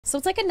So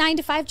it's like a 9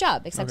 to 5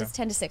 job, except Okay. it's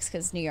 10 to 6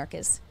 because New York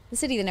is the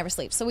city that never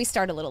sleeps. So we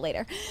start a little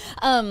later.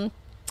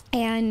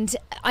 And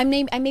I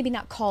maybe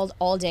not called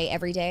all day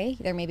every day.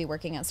 They're maybe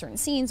working on certain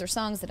scenes or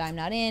songs that I'm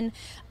not in.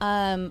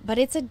 But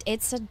it's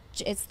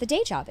the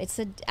day job. It's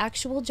an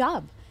actual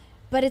job.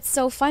 But it's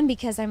so fun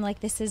because I'm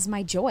like, this is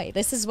my joy.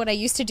 This is what I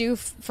used to do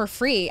for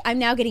free. I'm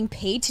now getting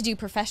paid to do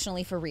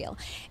professionally for real.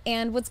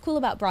 And what's cool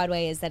about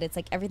Broadway is that it's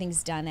like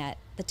everything's done at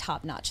the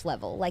top-notch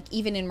level. Like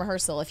even in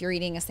rehearsal, if you're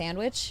eating a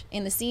sandwich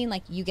in the scene,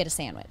 like you get a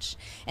sandwich.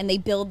 And they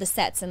build the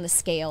sets and the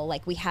scale.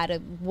 Like we had a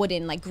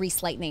wooden like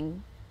grease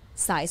lightning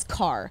size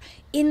car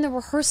in the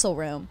rehearsal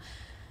room.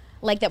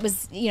 Like that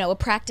was, a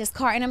practice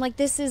car. And I'm like,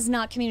 this is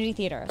not community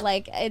theater.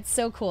 Like, it's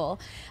so cool.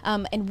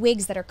 And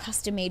wigs that are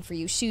custom made for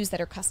you, shoes that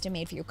are custom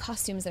made for you,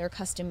 costumes that are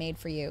custom made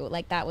for you.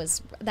 Like that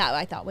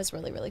I thought was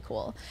really, really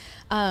cool.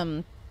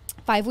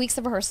 5 weeks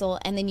of rehearsal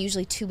and then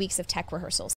usually 2 weeks of tech rehearsals.